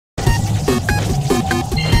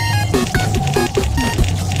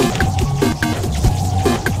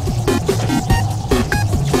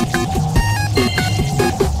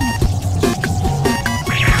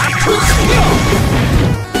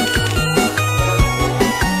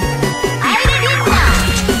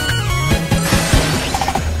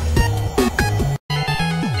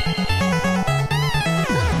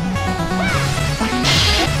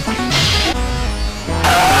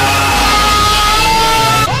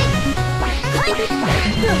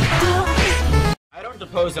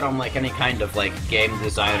suppose that on like any kind of like game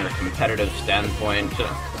design or competitive standpoint,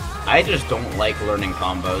 I just don't like learning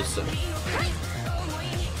combos.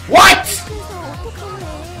 What?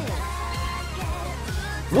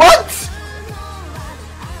 What?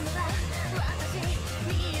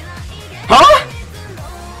 Huh?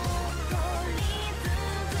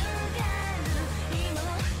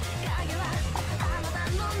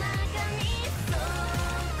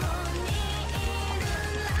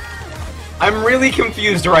 I'm really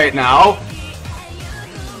confused right now.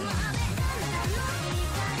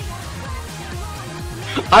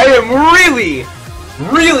 I am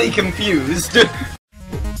really confused.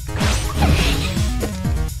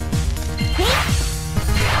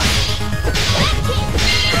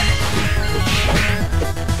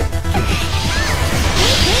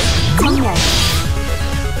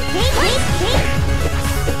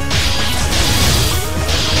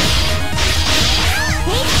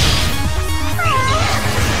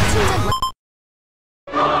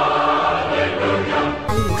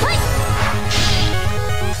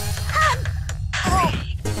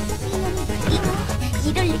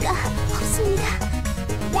 이럴 리가 없습니다.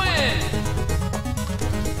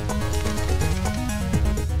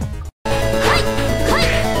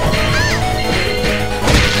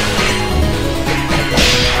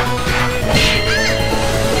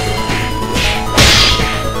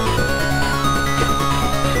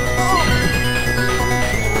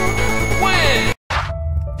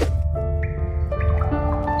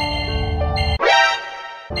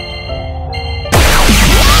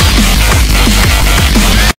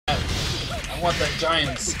 I want that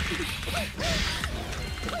giants.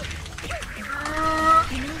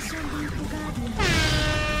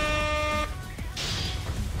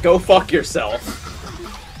 Go fuck yourself.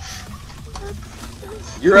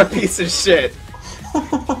 You're a piece of shit.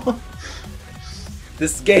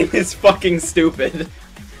 This game is fucking stupid.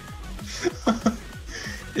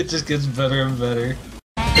 It just gets better and better.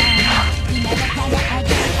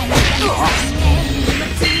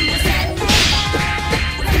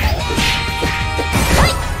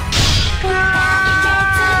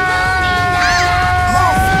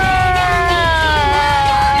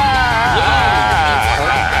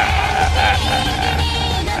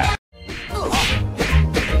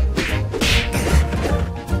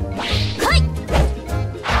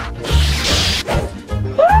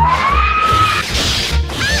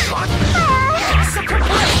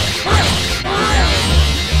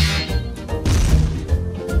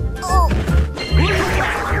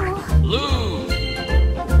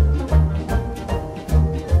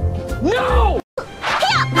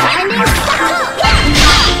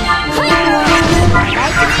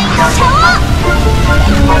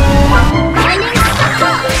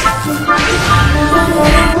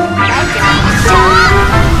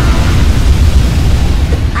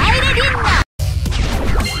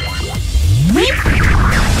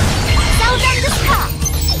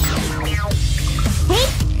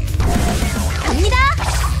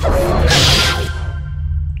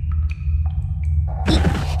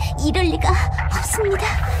 이럴 리가 없습니다.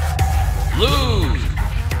 Lose.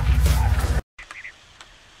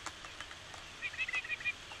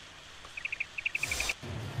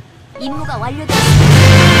 임무가 완료됐습니다.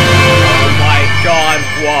 Oh my god,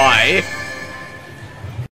 why?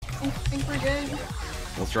 I think we're good.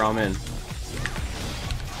 Let's draw him in.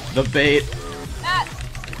 The bait. Ah!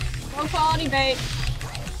 Low quality bait.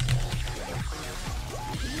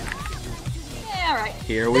 Yeah, alright.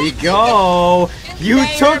 Here we go! You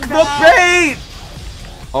took the bait!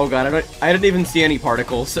 Oh god, I didn't even see any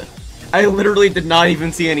particles. I literally did not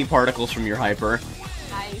even see any particles from your hyper.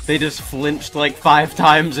 Nice. They just flinched like 5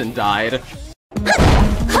 times and died.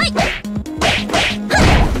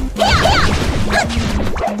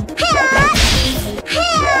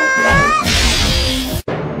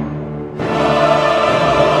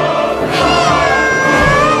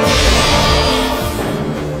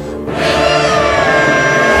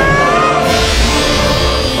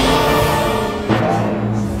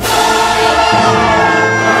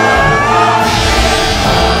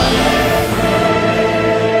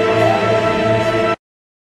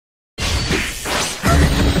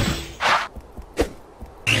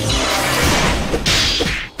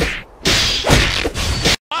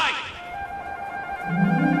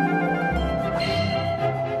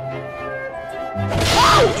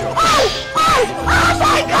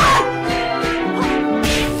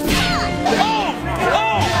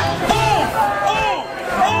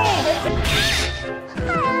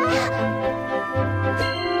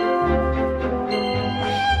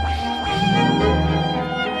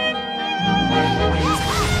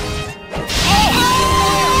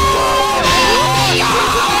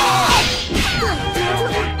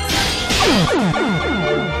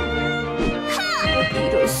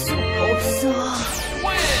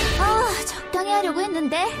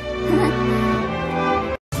 없는데?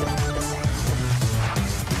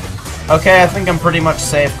 Okay, I think I'm pretty much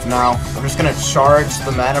safe now. I'm just gonna charge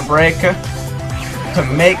the mana break to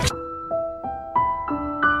make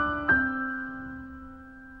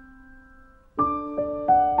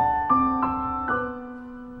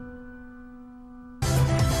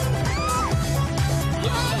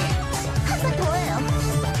한 번 더 해요.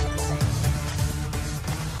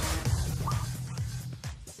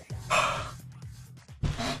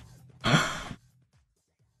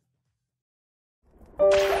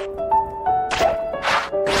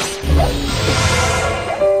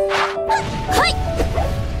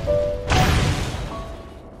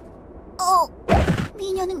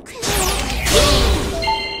 미녀는 괴로워.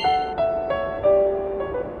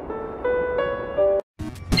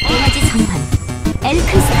 에너지 전환.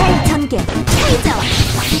 엘크스타일 전개. 타이저.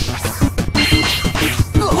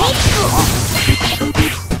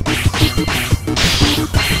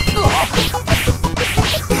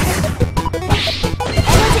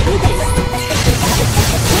 에너지 리드.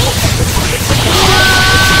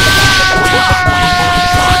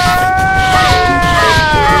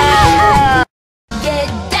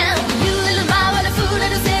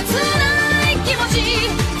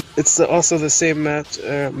 It's also the same mat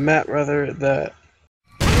rather that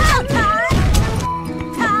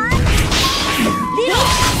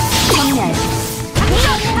정렬.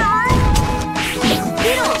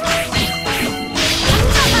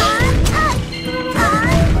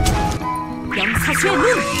 영사수의 문.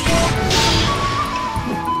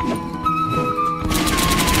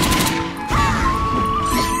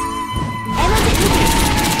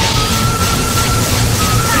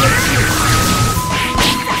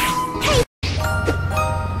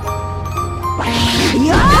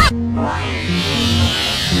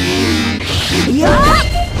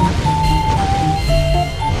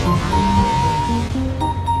 에너지 리드.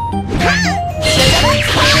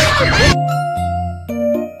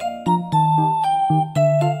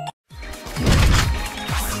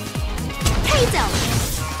 타이저.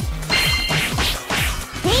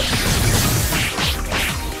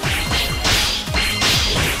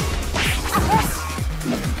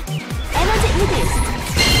 에너지 리드.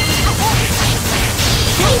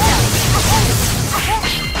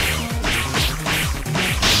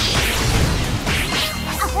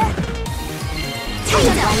 충전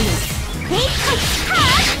완료.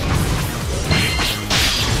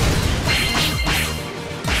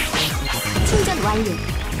 충전 완료.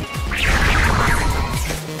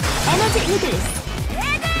 에너지 리드.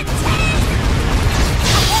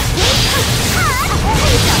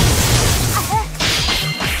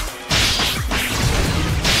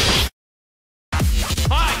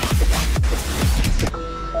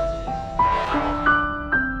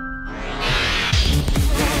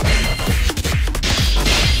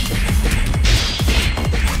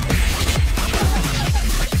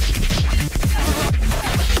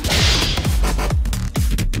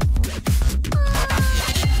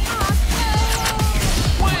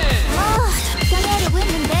 적당히 하려고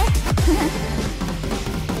했는데.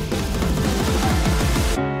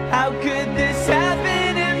 How could this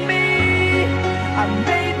happen to me? I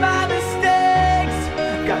made my mistakes,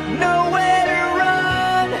 got nowhere to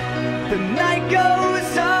run. The night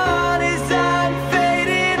goes on as I'm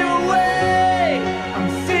fading away. I'm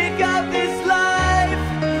sick of this life,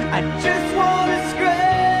 I just wanna scream.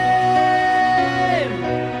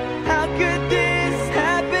 How could this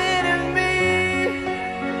happen to me?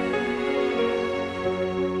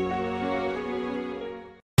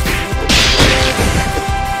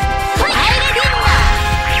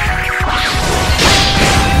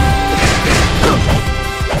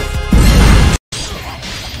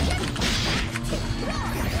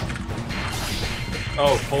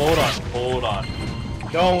 Oh, hold on.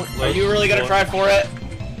 Don't. Are you really gonna try for it?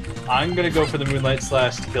 I'm gonna go for the Moonlight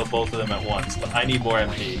Slash to kill both of them at once, but I need more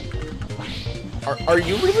MP. Are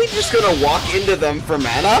you really just gonna walk into them for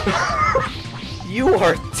mana? You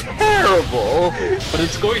are terrible. But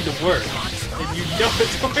it's going to work. And you know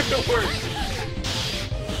it's going to work.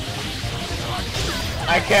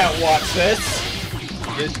 I can't watch this.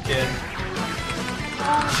 Yes, kid.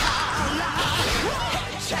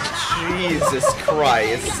 Jesus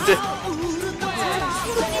Christ.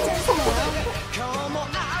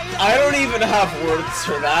 I don't even have words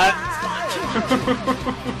for that.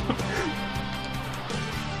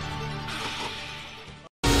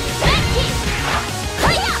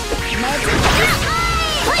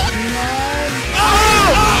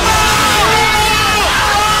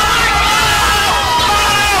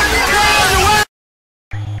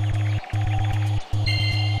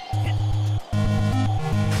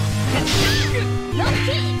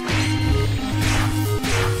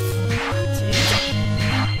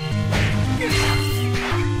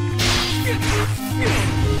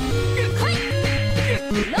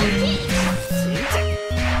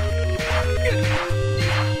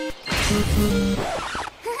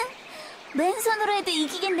 손으로 해도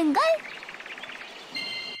이기겠는걸?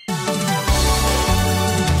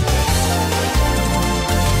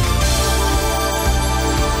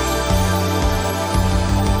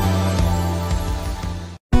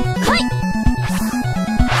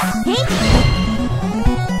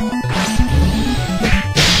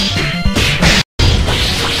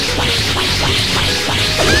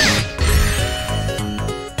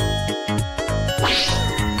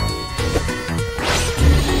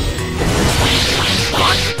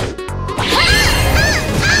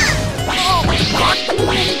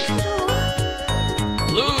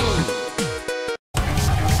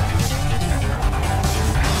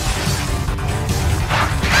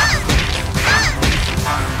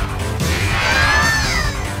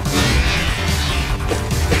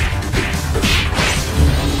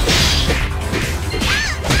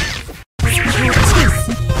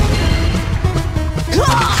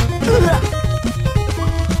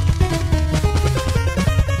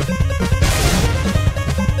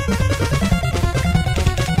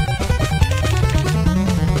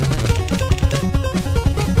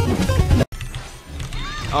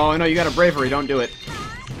 Oh no, you got a bravery, don't do it.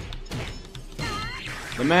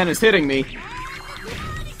 The man is hitting me.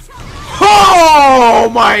 Oh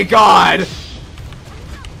my god!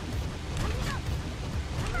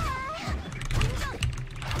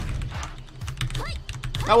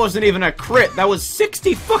 That wasn't even a crit, that was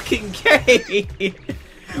 60 fucking K!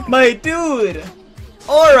 My dude!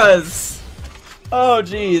 Auras! Oh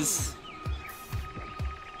jeez.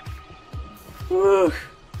 Whew.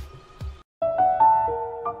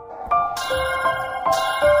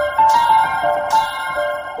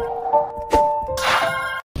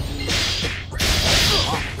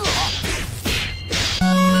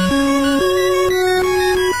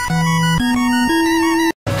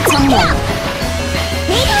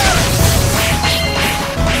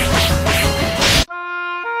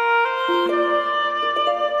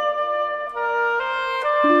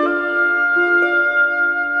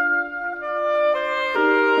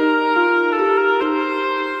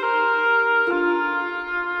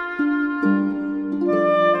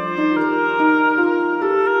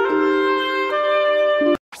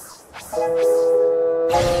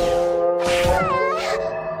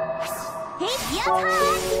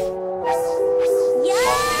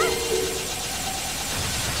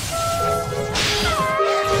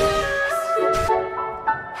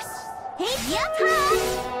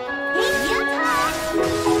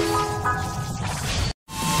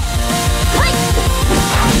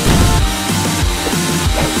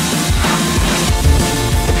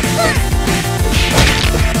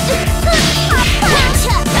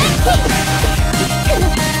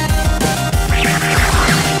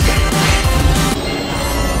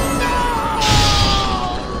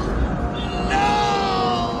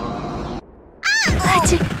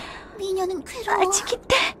 미녀는 괴로워. 아직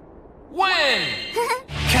있다.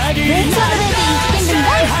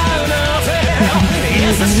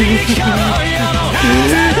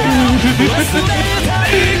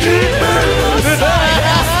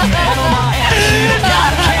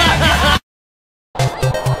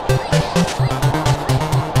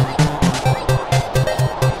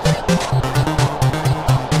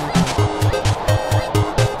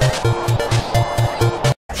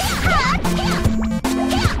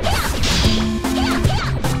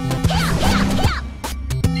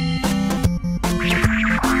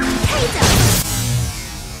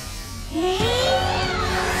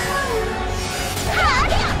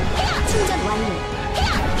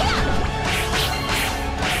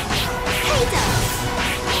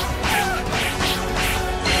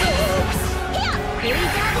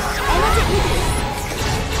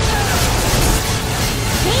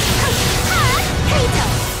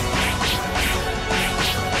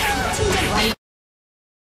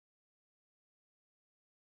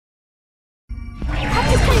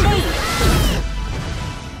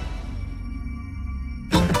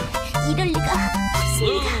 이럴 리가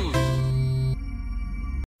없습니다.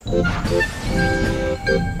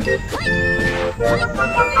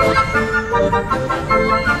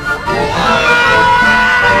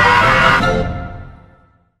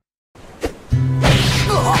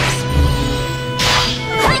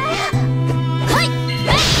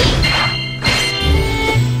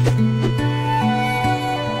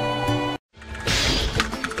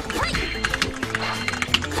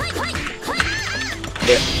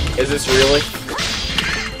 Is this really?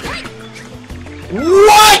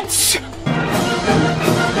 What?!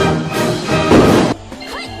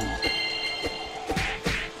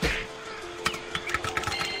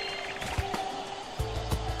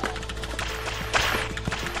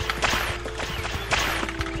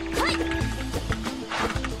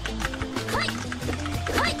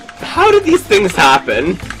 these things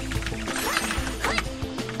happen?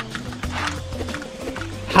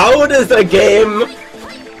 How does a game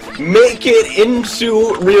make it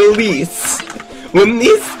into release when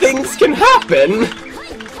these things can happen?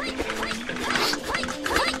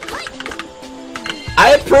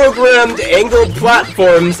 I programmed angled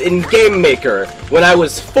platforms in Game Maker when I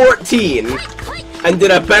was 14 and did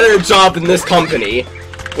a better job than this company,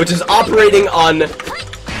 which is operating on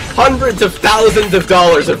hundreds of thousands of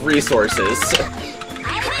dollars of resources.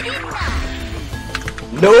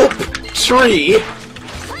 Nope. Tree.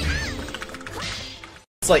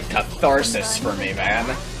 It's like catharsis for me,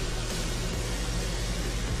 man.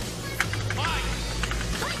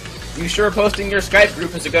 You sure posting your Skype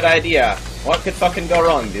group is a good idea. What could fucking go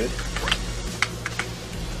wrong, dude?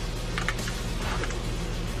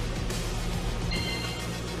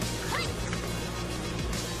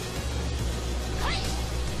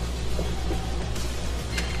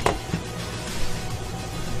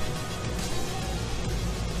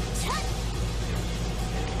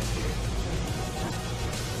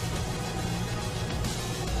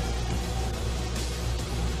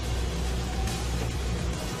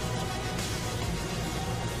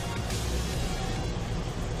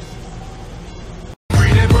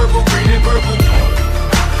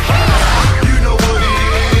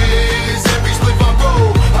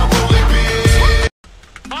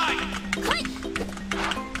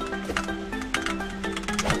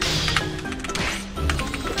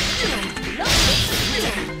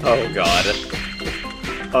 Oh god.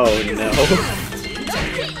 Oh no.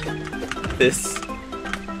 This...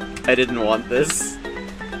 I didn't want this.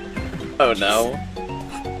 Oh no.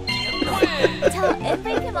 저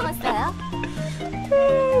MVP 먹었어요.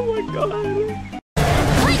 Oh my god.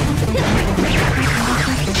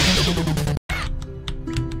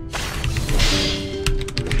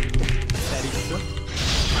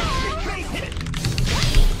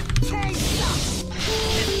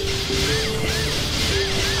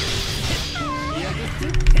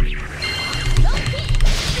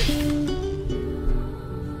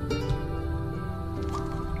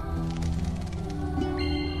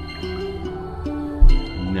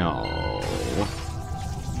 No.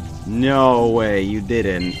 No way, you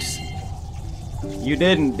didn't. You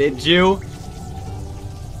didn't, did you?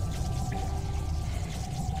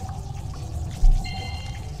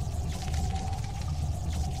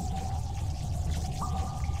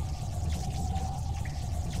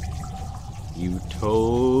 You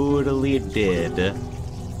totally did.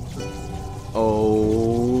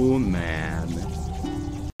 Oh, man.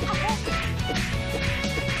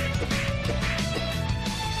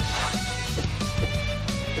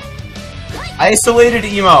 Isolated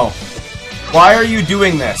emo. Why are you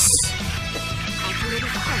doing this?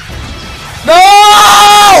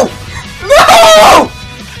 No! No!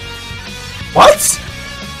 What?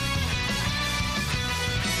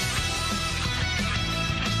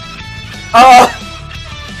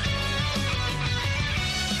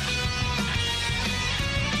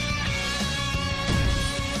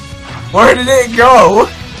 Where did it go?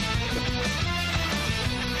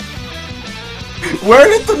 Where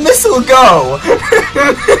did the missile go?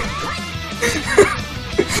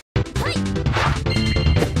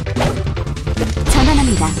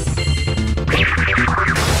 전환합니다.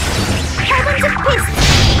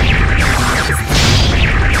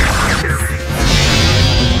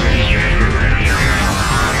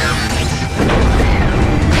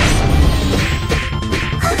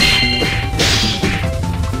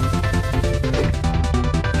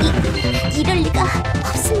 이럴 리가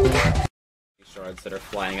없습니다. Shards that are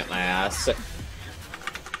flying at my ass.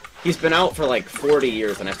 He's been out for like 40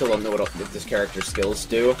 years and I still don't know what this character's skills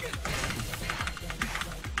do.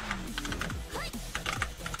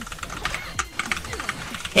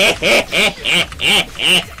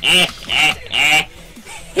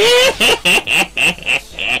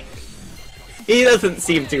 He doesn't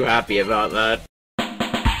seem too happy about that.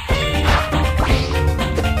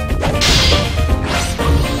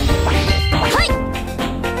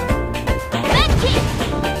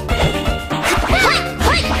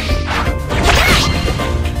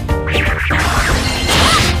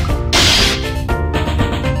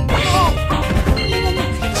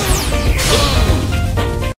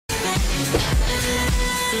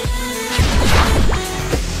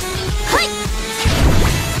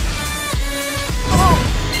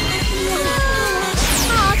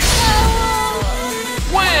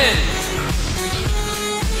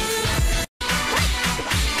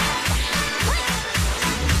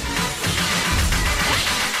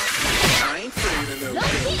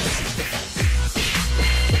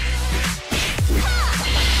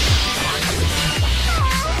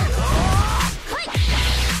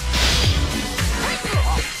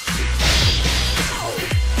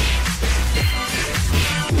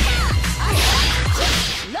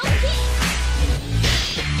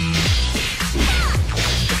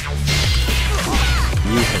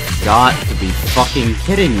 got to be fucking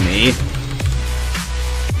kidding me.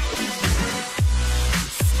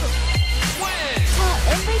 저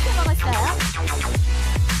MVP 먹었어요.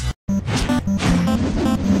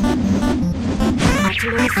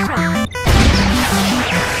 아틀리 스트라이크.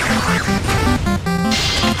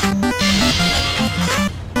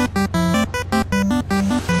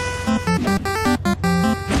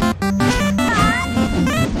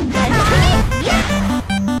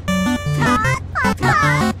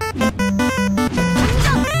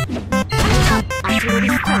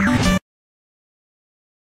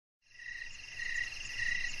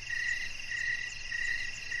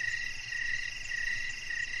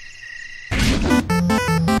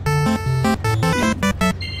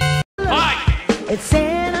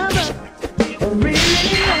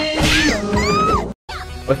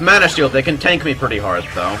 With Mana Shield, they can tank me pretty hard,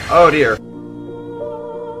 though. Oh dear.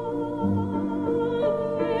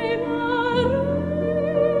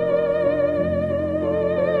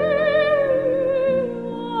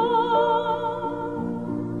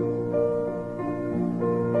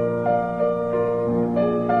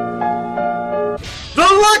 The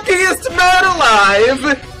luckiest man alive!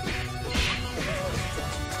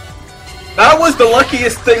 That was the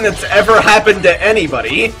luckiest thing that's ever happened to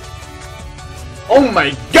anybody. Oh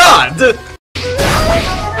my god!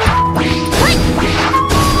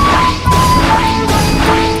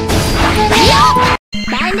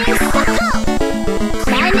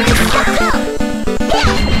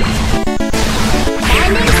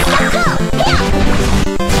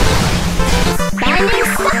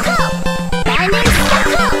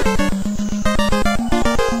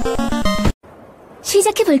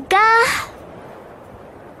 시작해볼까?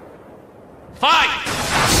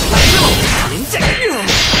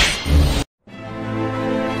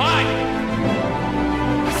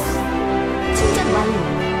 충전 완료.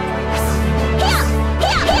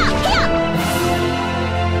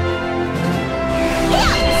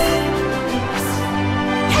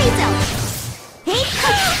 탈정. 핫!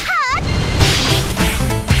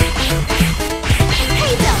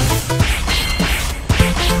 탈정.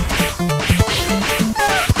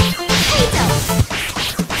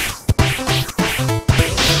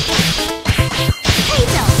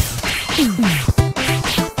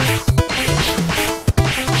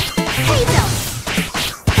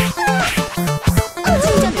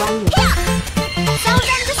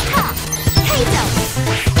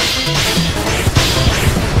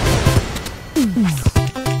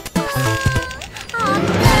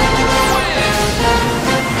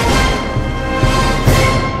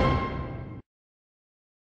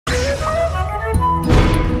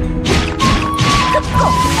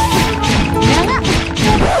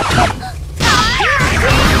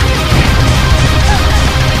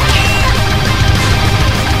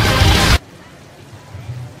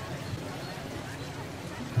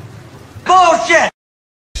 Bullshit!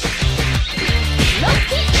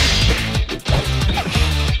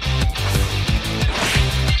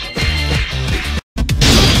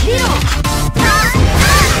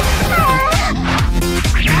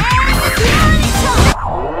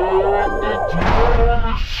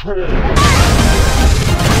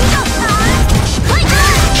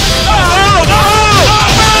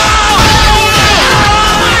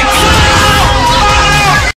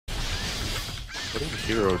 What did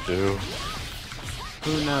Hero do?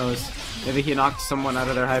 Who knows? Maybe he knocked someone out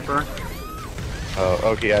of their hyper? Oh,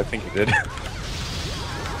 okay, I think he did.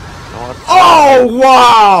 Oh,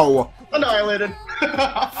 wow! Annihilated!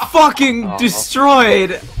 Fucking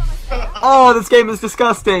destroyed! Oh, this game is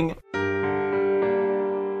disgusting.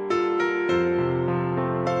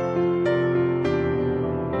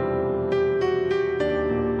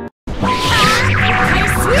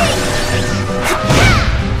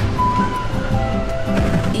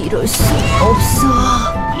 이럴 수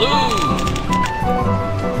없어.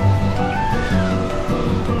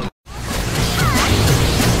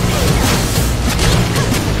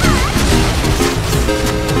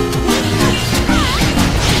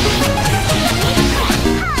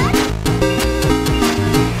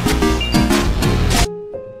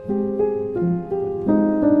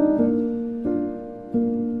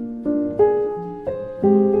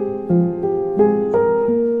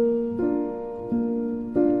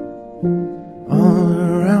 All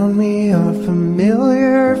around me are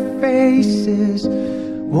familiar faces,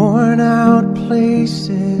 worn out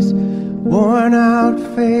places, worn out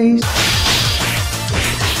faces.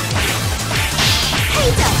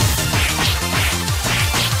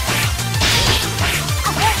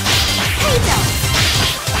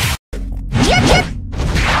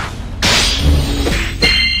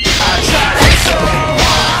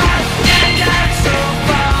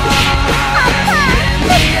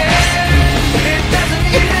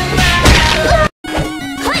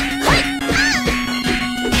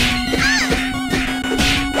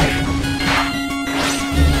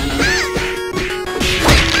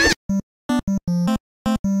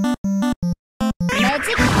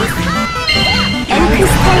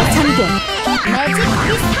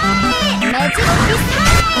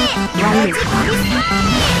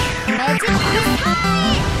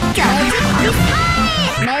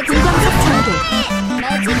 분광석 전개.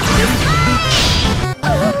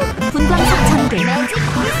 분광석 전개.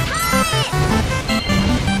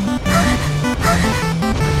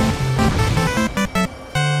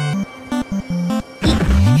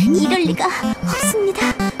 이럴 리가 없습니다.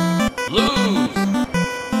 이럴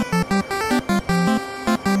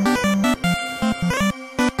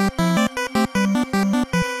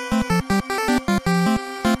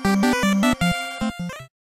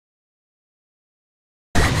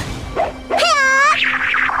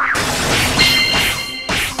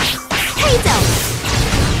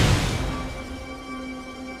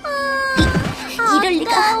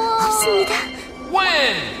리가 없습니다.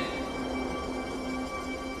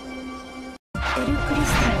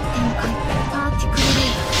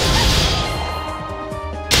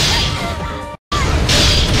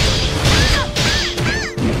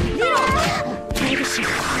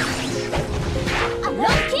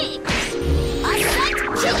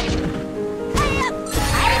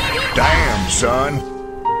 Damn, son.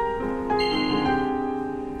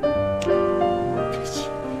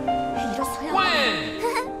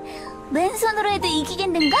 맨손으로 해도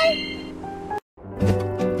이기겠는걸?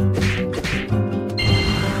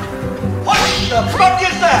 What the fuck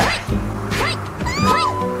is that?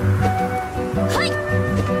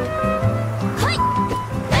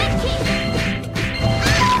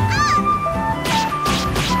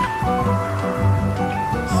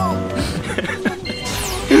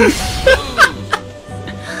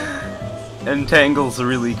 Entangle's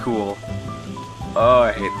really cool. Oh,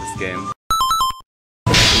 I hate this game.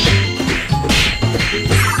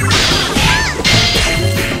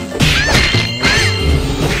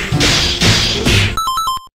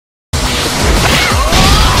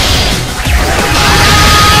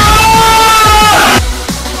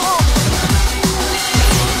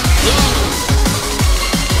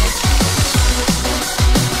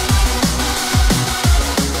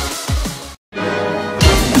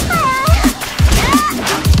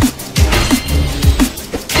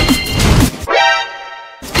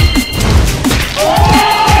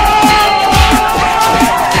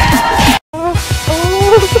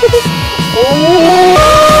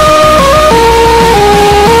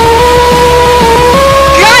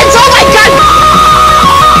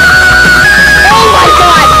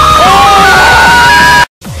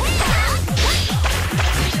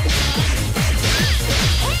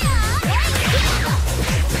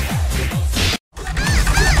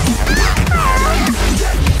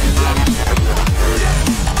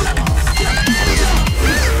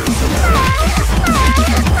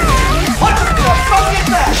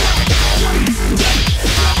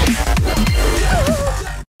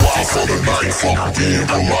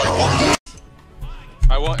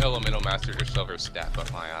 I want Elemental Master to shove her staff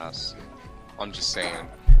up my ass. I'm just saying.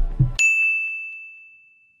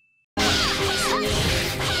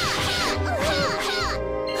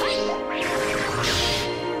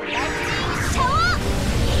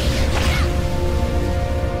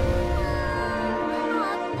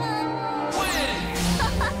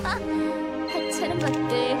 하찮은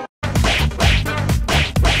것들.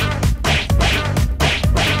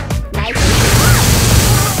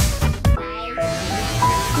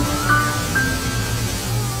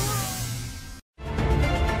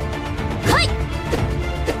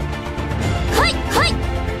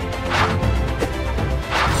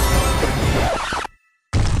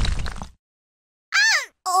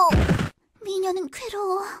 미녀는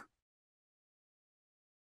괴로워.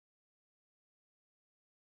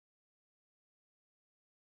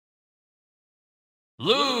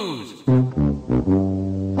 Lose!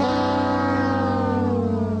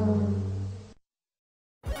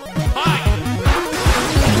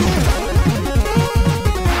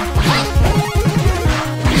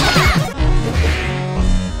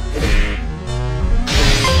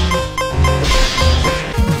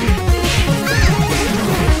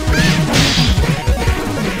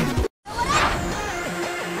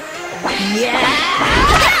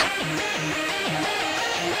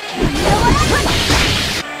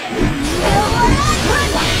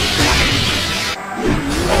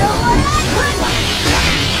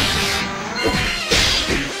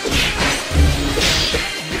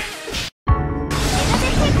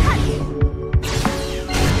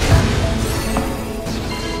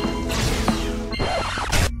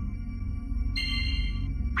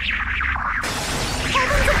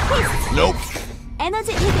 Nope.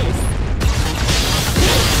 에너지 리뷰스.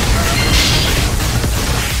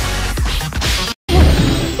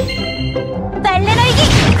 빨래 널기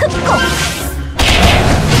흡고.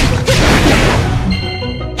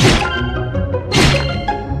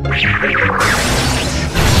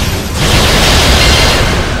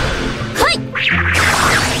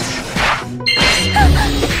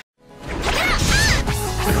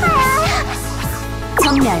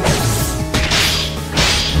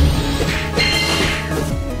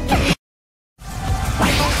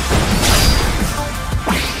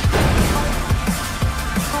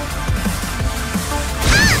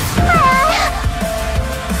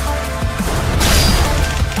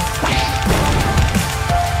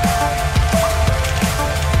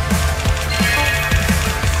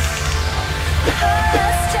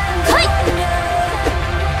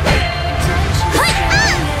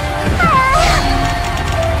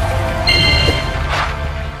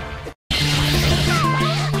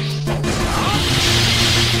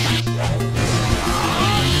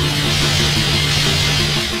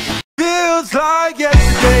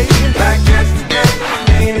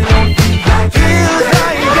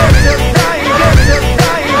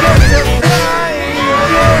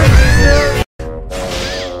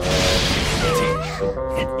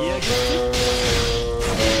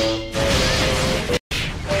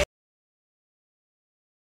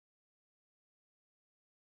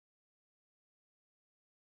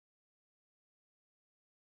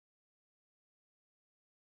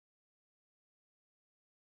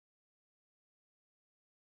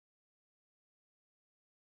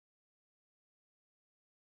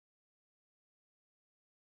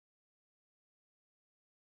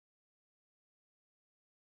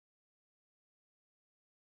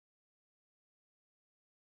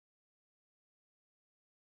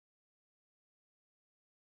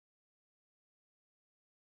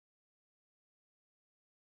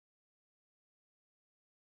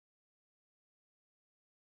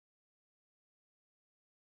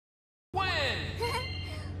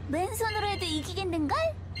 맨손으로 해도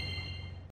이기겠는걸?